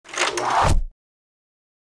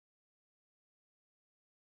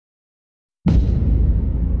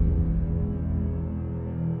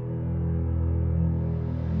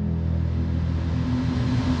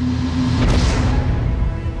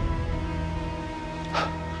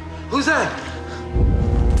Who's that?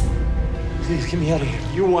 Please, get me out of here.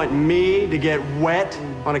 You want me to get wet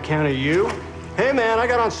on account of you? Hey, man, I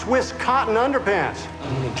got on Swiss cotton underpants.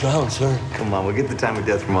 I'm gonna drown, sir. Come on, we'll get the time of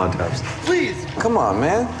death from autopsy. Please! Come on,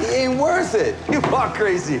 man. He ain't worth it. You are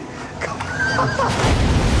crazy. Come on.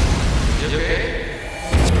 You okay?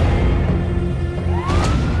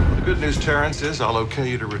 The good news, Terrence, is I'll okay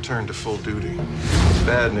you to return to full duty. The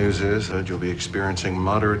bad news is that you'll be experiencing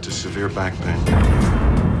moderate to severe back pain.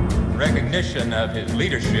 Recognition of his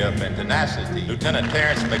leadership and tenacity, Lieutenant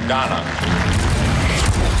Terrence McDonough.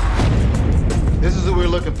 This is who we're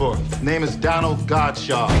looking for. Name is Donald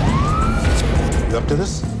Godshaw. You up to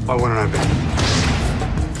this? Why wouldn't I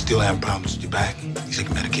be? Still having problems with your back? You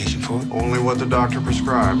taking medication for it? Only what the doctor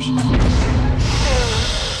prescribes. You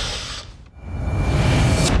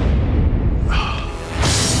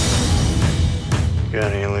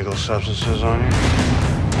got any illegal substances on you?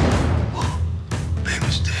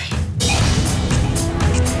 Famous Dave.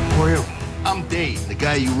 Who are you? I'm Dave, the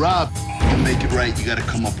guy you robbed. To make it right, you gotta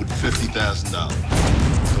come up with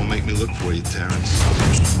 $50,000. Don't make me look for you, Terrence.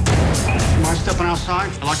 You mind stepping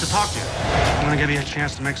outside? I'd like to talk to you. I'm gonna give you a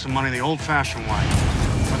chance to make some money the old-fashioned way,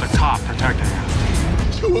 with a cop protecting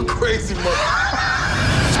you. You a crazy mother.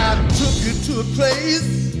 I took you to a place.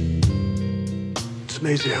 It's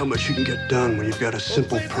amazing how much you can get done when you've got a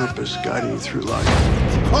simple purpose guiding you through life.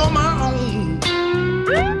 On my own.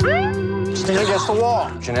 Stand against the wall.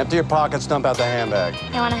 You can empty your pockets, dump out the handbag.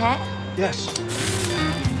 You want a hat? Yes.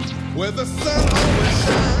 Where the sun always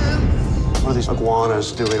shines. What are these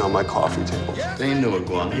iguanas doing on my coffee table? There ain't no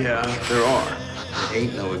iguana. Yeah. There are. There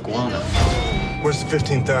ain't no iguana. Where's the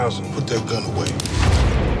 15,000? Put that gun away.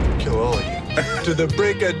 Kill all of you. To the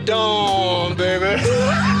break of dawn, baby.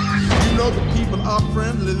 You know the people are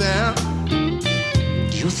friendly there.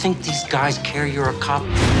 Do you think these guys care you're a cop?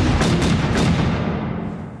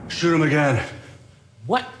 Shoot him again.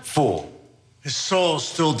 What for? His soul's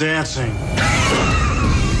still dancing.